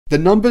The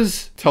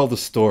numbers tell the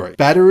story.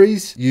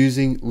 Batteries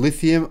using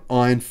lithium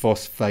iron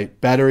phosphate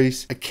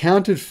batteries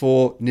accounted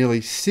for nearly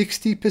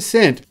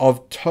 60%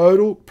 of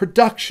total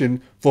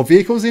production for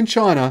vehicles in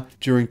China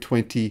during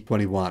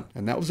 2021.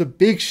 And that was a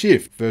big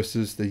shift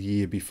versus the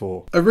year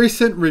before. A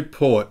recent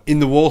report in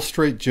the Wall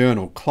Street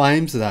Journal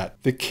claims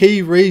that the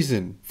key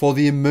reason for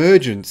the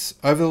emergence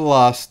over the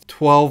last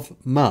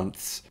 12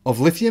 months of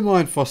lithium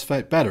iron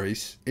phosphate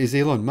batteries is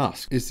Elon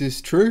Musk. Is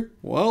this true?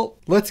 Well,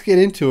 let's get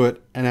into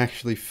it and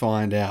actually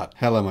find out.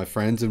 Hello, my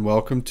friends, and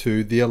welcome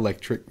to the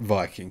Electric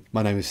Viking.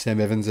 My name is Sam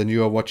Evans, and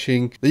you are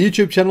watching the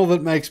YouTube channel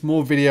that makes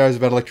more videos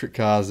about electric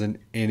cars than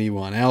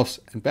anyone else,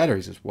 and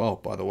batteries as well,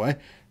 by the way.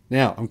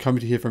 Now, I'm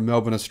coming to you from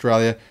Melbourne,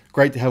 Australia.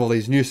 Great to have all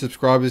these new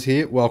subscribers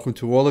here. Welcome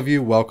to all of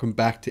you. Welcome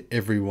back to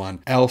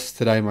everyone else.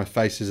 Today, my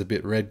face is a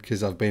bit red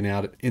because I've been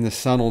out in the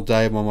sun all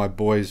day while my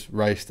boys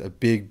raced a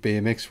big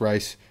BMX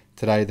race.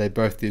 Today, they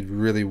both did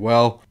really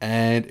well,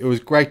 and it was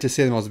great to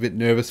see them. I was a bit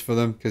nervous for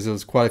them because there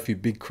was quite a few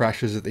big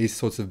crashes at these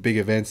sorts of big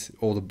events.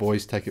 All the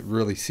boys take it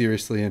really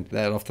seriously, and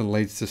that often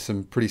leads to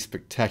some pretty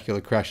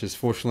spectacular crashes.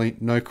 Fortunately,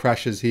 no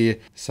crashes here,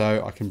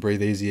 so I can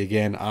breathe easy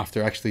again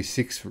after actually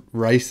 6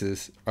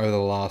 races over the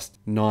last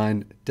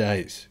 9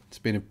 days. It's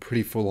been a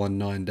pretty full-on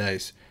 9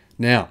 days.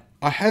 Now,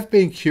 I have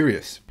been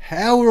curious,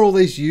 how are all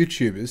these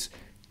YouTubers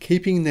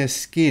keeping their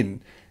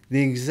skin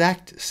the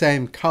exact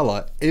same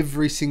color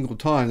every single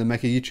time they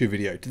make a YouTube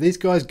video? Do these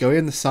guys go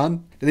in the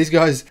sun? Do these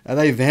guys, are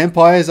they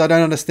vampires? I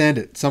don't understand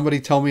it. Somebody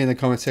tell me in the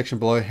comment section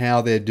below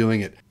how they're doing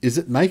it. Is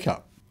it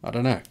makeup? I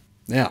don't know.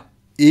 Now,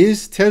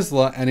 is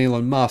Tesla and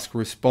Elon Musk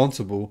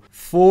responsible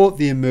for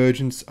the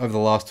emergence over the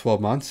last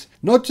 12 months?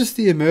 Not just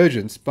the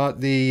emergence,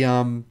 but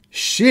the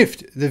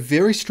shift, the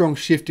very strong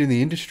shift in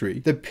the industry,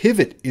 the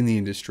pivot in the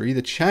industry,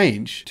 the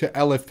change to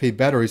LFP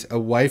batteries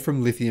away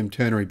from lithium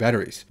ternary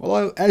batteries.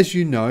 Well, as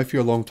you know, if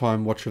you're a long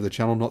time watcher of the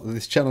channel, not that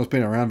this channel has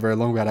been around very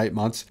long, about 8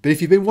 months, but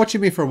if you've been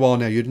watching me for a while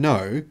now, you'd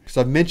know, because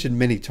I've mentioned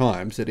many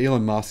times that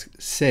Elon Musk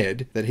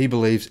said that he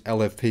believes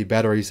LFP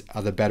batteries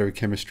are the battery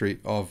chemistry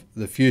of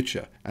the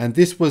future. And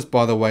this was,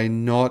 by the way,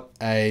 not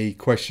a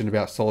question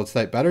about solid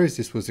state batteries.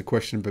 This was a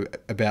question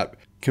about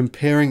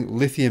comparing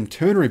lithium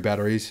ternary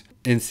batteries,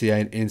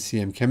 NCA and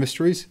NCM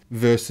chemistries,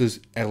 versus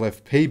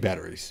LFP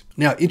batteries.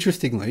 Now,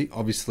 interestingly,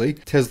 obviously,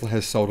 Tesla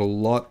has sold a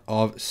lot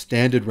of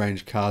standard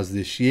range cars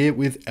this year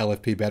with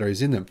LFP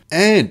batteries in them.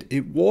 And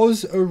it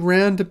was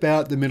around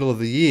about the middle of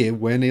the year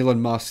when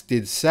Elon Musk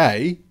did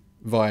say,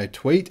 via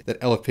tweet, that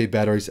LFP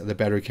batteries are the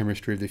battery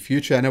chemistry of the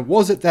future. And it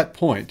was at that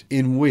point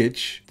in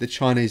which the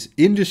Chinese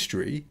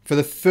industry, for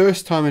the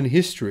first time in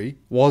history,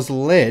 was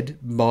led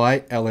by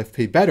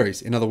LFP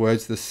batteries. In other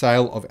words, the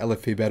sale of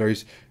LFP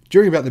batteries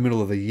during about the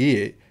middle of the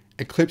year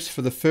eclipsed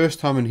for the first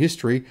time in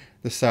history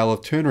the sale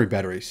of ternary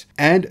batteries.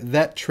 And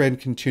that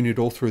trend continued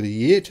all through the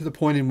year to the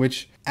point in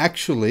which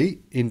actually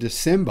in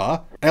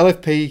December,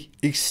 LFP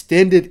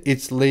extended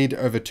its lead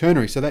over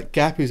ternary. So that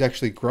gap is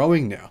actually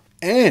growing now.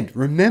 And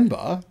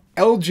remember,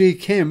 LG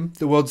Chem,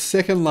 the world's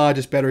second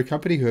largest battery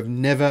company, who have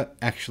never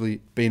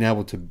actually been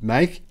able to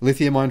make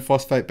lithium iron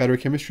phosphate battery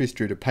chemistries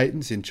due to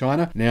patents in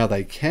China. Now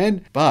they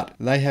can, but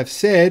they have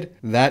said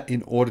that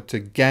in order to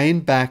gain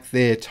back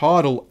their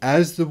title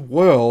as the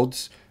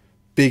world's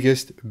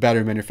biggest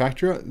battery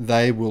manufacturer,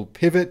 they will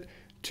pivot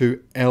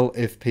to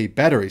LFP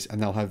batteries,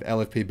 and they'll have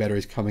LFP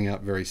batteries coming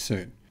out very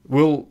soon.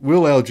 Will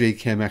LG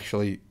Chem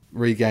actually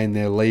regain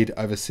their lead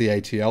over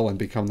CATL and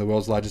become the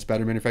world's largest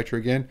battery manufacturer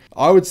again?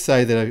 I would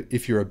say that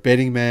if you're a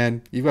betting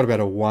man, you've got about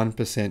a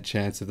 1%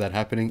 chance of that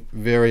happening.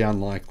 Very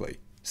unlikely.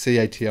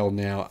 CATL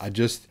now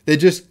they're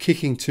just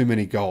kicking too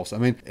many goals. I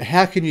mean,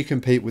 how can you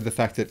compete with the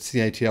fact that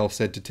CATL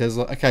said to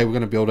Tesla, okay, we're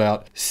going to build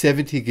out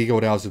 70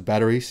 gigawatt hours of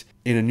batteries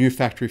in a new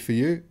factory for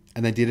you,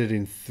 and they did it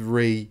in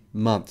 3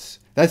 months.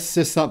 That's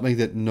just something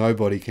that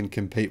nobody can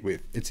compete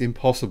with. It's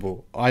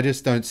impossible. I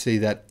just don't see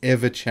that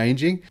ever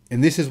changing.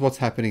 And this is what's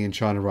happening in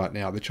China right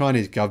now. The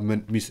Chinese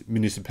government,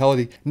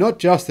 municipality, not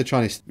just the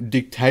Chinese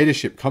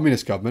dictatorship,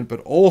 communist government, but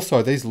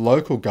also these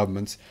local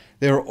governments,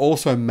 they're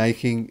also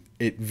making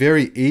it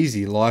very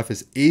easy, life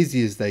as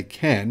easy as they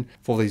can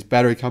for these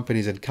battery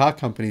companies and car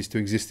companies to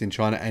exist in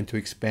China and to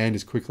expand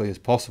as quickly as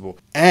possible.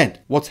 And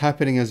what's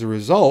happening as a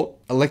result,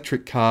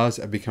 electric cars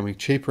are becoming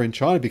cheaper in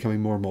China,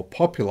 becoming more and more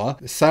popular.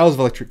 The sales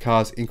of electric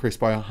cars increased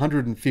by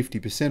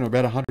 150% or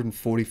about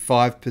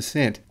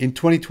 145% in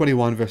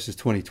 2021 versus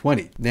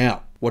 2020.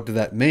 Now, what did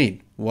that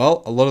mean?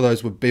 Well, a lot of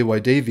those were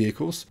BYD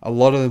vehicles. A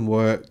lot of them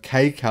were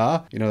K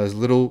car, you know, those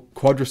little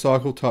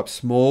quadricycle type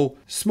small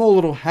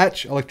little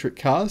hatch electric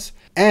cars.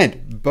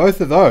 And both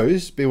of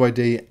those,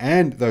 BYD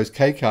and those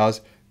K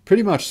cars,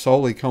 pretty much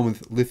solely come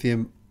with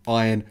lithium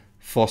iron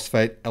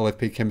phosphate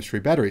LFP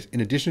chemistry batteries.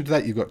 In addition to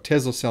that, you've got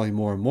Tesla selling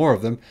more and more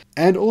of them.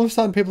 And all of a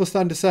sudden, people are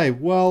starting to say,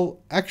 well,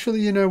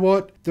 actually, you know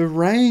what? The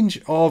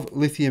range of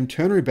lithium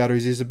ternary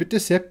batteries is a bit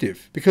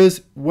deceptive,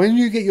 because when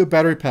you get your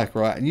battery pack,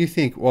 right, and you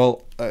think,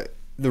 well,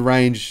 the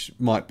range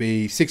might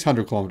be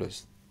 600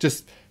 kilometers,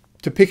 just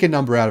to pick a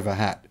number out of a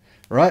hat,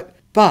 right?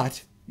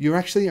 But you're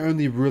actually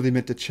only really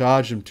meant to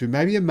charge them to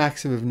maybe a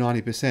maximum of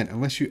 90%,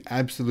 unless you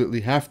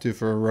absolutely have to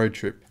for a road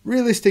trip.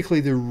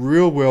 Realistically, the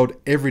real world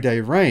everyday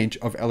range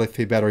of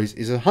LFP batteries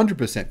is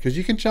 100%, because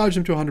you can charge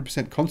them to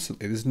 100%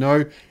 constantly. There's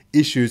no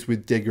issues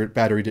with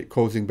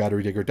causing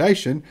battery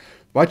degradation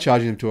by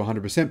charging them to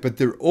 100%, but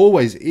there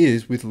always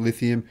is with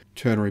lithium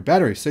ternary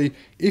batteries. So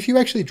if you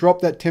actually drop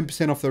that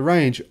 10% off the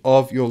range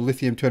of your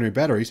lithium ternary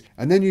batteries,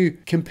 and then you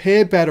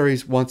compare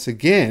batteries once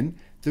again,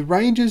 the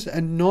ranges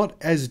are not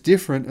as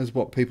different as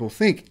what people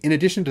think. In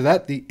addition to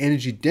that, the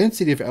energy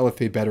density of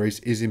LFP batteries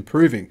is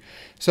improving.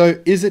 So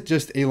is it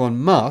just Elon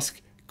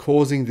Musk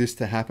causing this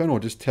to happen,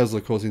 or just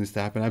Tesla causing this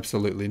to happen?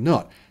 Absolutely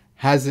not.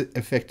 Has it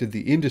affected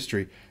the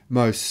industry?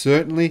 Most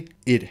certainly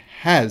it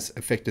has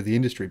affected the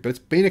industry, but it's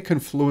been a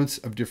confluence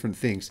of different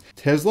things.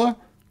 Tesla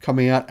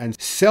coming out and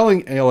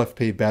selling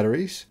LFP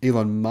batteries,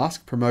 Elon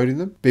Musk promoting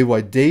them,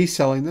 BYD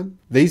selling them,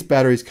 these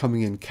batteries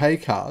coming in K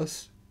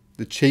cars,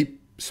 the cheap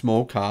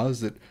small cars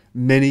that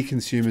many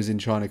consumers in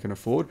China can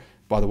afford.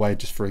 By the way,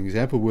 just for an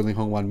example, Wuling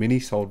Hongwan Mini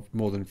sold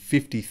more than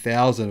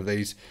 50,000 of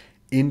these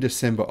in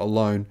December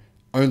alone,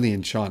 only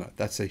in China.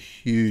 That's a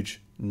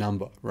huge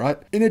number, right?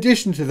 In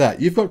addition to that,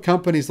 you've got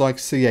companies like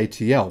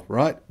CATL,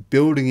 right,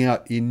 building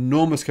out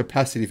enormous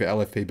capacity for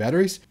LFP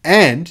batteries.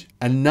 And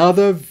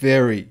another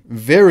very,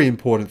 very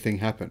important thing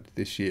happened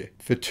this year.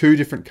 For two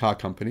different car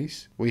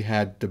companies, we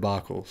had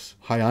debacles.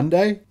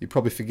 Hyundai, you're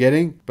probably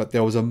forgetting, but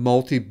there was a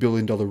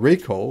multi-billion-dollar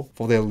recall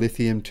for their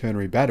lithium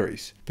ternary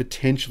batteries,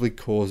 potentially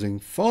causing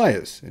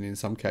fires. And in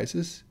some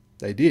cases,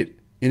 they did.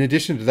 In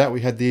addition to that,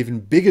 we had the even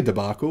bigger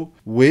debacle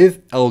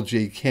with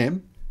LG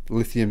Chem,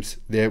 with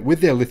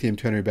their lithium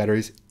ternary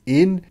batteries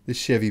in the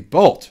Chevy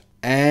Bolt.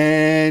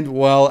 And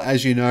well,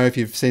 as you know, if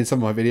you've seen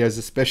some of my videos,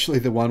 especially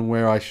the one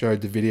where I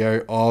showed the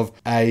video of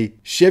a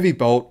Chevy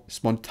Bolt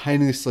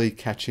spontaneously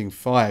catching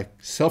fire,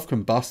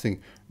 self-combusting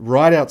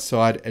right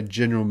outside a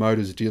General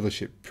Motors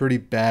dealership. Pretty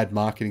bad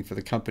marketing for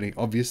the company,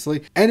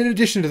 obviously. And in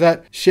addition to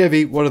that,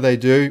 Chevy, what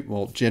do?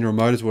 Well, General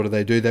Motors, what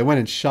do? They went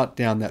and shut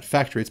down that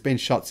factory. It's been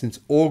shut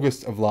since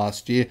August of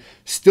last year,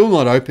 still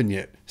not open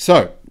yet.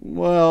 So,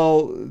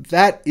 well,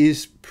 that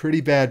is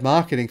pretty bad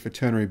marketing for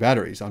ternary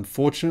batteries.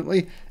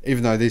 Unfortunately,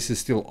 even though this is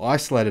still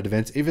isolated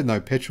events, even though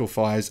petrol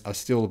fires are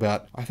still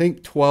about, I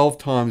think, 12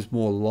 times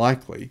more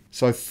likely.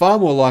 So far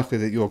more likely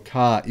that your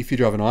car, if you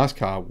drive an ICE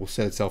car, will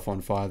set itself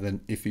on fire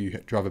than if you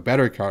drive a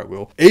battery car, it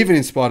will, even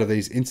in spite of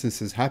these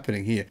instances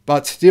happening here.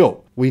 But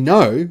still, we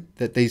know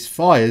that these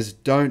fires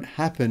don't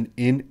happen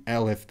in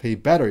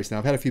LFP batteries. Now,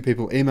 I've had a few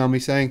people email me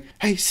saying,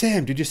 hey,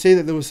 Sam, did you see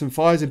that there was some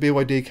fires in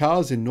BYD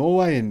cars in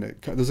Norway? And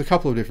there's a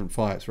couple of different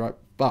fires, right?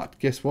 But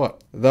guess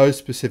what? Those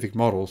specific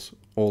models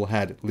all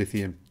had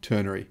lithium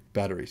ternary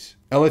batteries.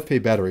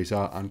 LFP batteries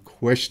are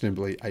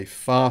unquestionably a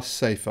far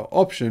safer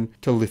option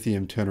to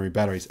lithium ternary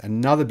batteries.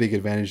 Another big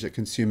advantage that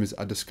consumers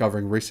are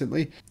discovering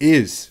recently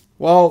is,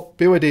 well,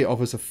 BYD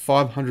offers a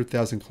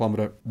 500,000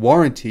 kilometer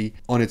warranty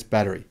on its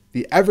battery.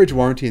 The average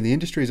warranty in the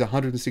industry is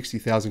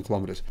 160,000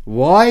 kilometers.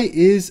 Why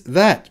is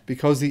that?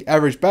 Because the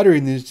average battery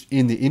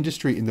in the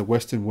industry in the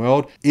Western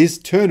world is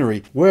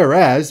ternary,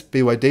 whereas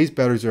BYD's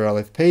batteries are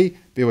LFP.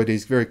 BYD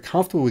is very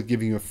comfortable with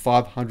giving you a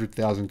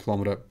 500,000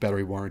 kilometer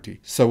battery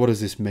warranty. So what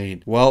does this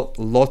mean? Well,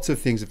 lots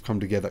of things have come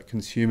together.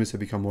 Consumers have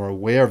become more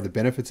aware of the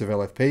benefits of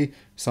LFP.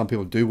 Some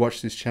people do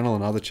watch this channel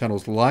and other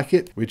channels like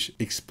it, which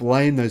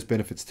explain those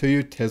benefits to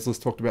you. Tesla's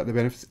talked about the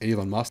benefits.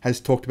 Elon Musk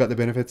has talked about the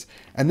benefits.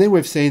 And then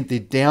we've seen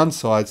the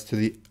downsides to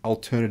the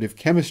alternative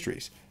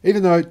chemistries.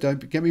 Even though,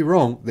 don't get me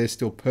wrong, they're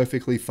still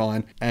perfectly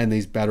fine and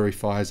these battery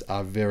fires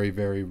are very,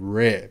 very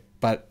rare.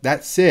 But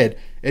that said,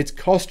 it's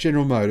cost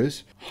General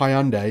Motors,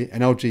 Hyundai,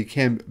 and LG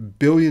Chem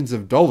billions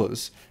of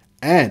dollars,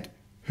 and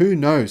who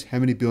knows how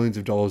many billions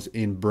of dollars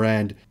in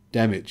brand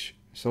damage.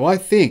 So I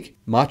think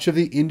much of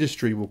the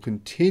industry will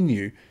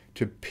continue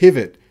to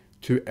pivot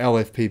to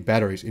LFP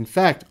batteries. In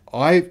fact,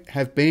 I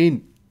have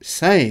been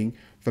saying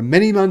for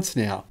many months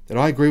now that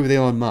I agree with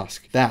Elon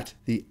Musk that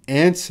the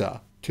answer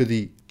to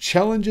the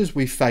challenges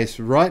we face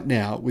right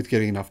now with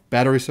getting enough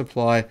battery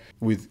supply,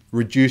 with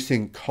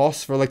reducing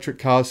costs for electric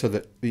cars so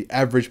that the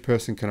average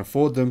person can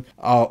afford them,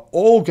 are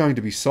all going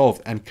to be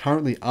solved and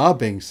currently are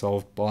being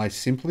solved by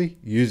simply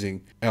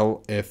using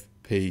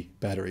LFP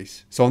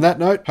batteries. So on that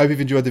note, hope you've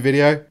enjoyed the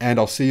video and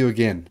I'll see you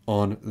again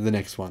on the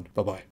next one. Bye-bye.